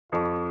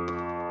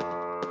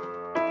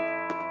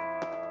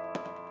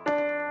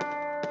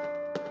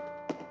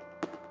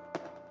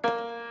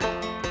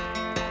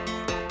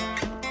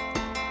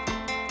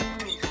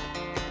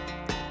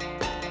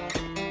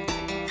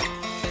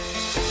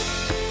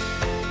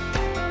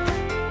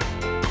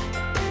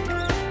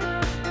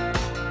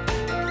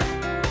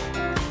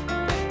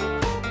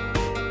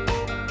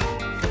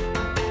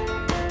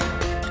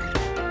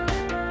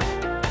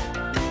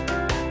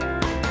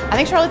I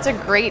think Charlotte's a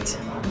great,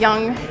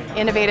 young,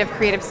 innovative,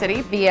 creative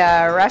city. The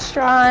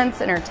restaurants,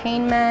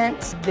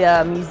 entertainment,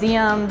 the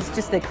museums,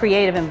 just the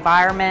creative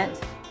environment.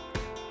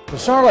 The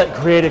Charlotte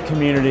creative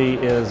community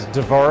is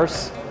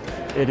diverse.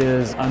 It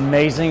is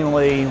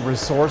amazingly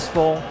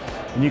resourceful,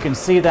 and you can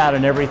see that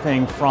in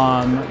everything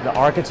from the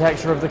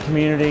architecture of the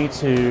community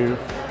to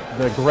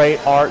the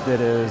great art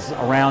that is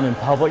around in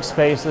public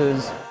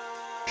spaces.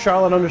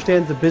 Charlotte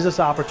understands the business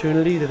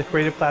opportunity that the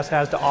creative class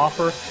has to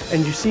offer,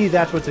 and you see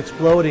that's what's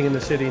exploding in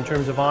the city in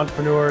terms of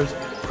entrepreneurs,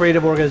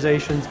 creative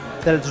organizations,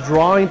 that it's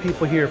drawing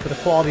people here for the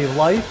quality of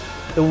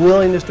life, the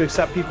willingness to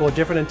accept people who are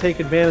different and take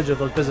advantage of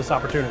those business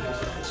opportunities.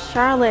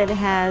 Charlotte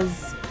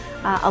has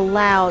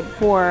allowed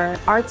for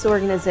arts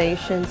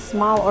organizations,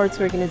 small arts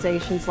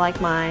organizations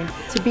like mine,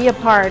 to be a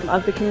part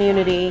of the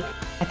community.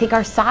 I think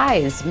our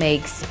size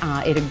makes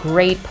it a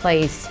great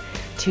place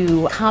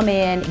to come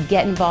in,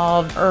 get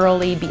involved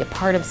early, be a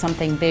part of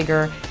something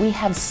bigger. We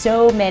have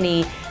so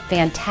many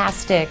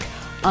fantastic,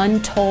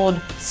 untold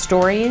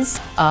stories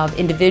of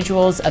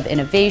individuals, of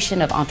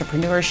innovation, of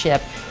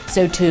entrepreneurship.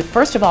 So to,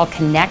 first of all,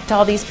 connect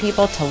all these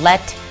people, to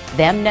let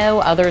them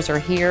know others are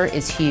here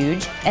is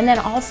huge. And then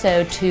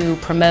also to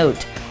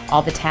promote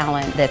all the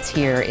talent that's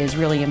here is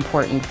really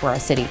important for our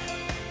city.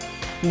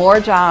 More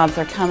jobs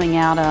are coming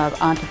out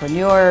of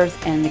entrepreneurs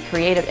and the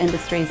creative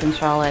industries in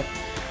Charlotte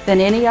than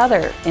any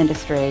other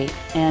industry,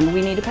 and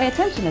we need to pay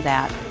attention to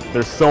that.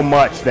 There's so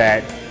much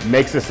that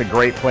makes this a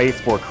great place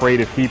for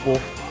creative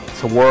people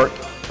to work,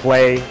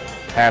 play,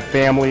 have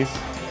families.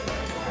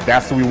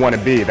 That's who we want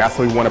to be. That's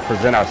who we want to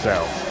present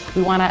ourselves.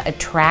 We want to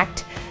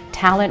attract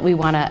talent, we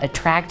want to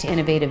attract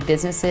innovative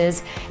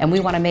businesses, and we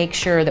want to make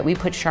sure that we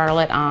put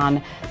Charlotte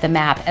on the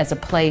map as a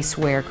place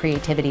where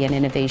creativity and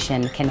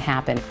innovation can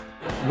happen.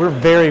 We're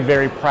very,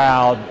 very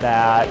proud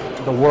that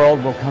the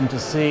world will come to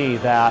see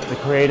that the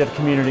creative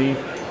community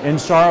in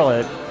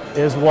Charlotte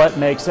is what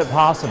makes it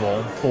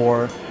possible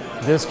for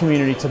this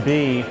community to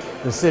be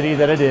the city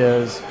that it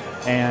is,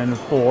 and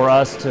for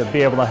us to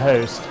be able to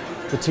host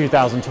the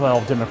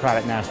 2012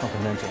 Democratic National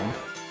Convention.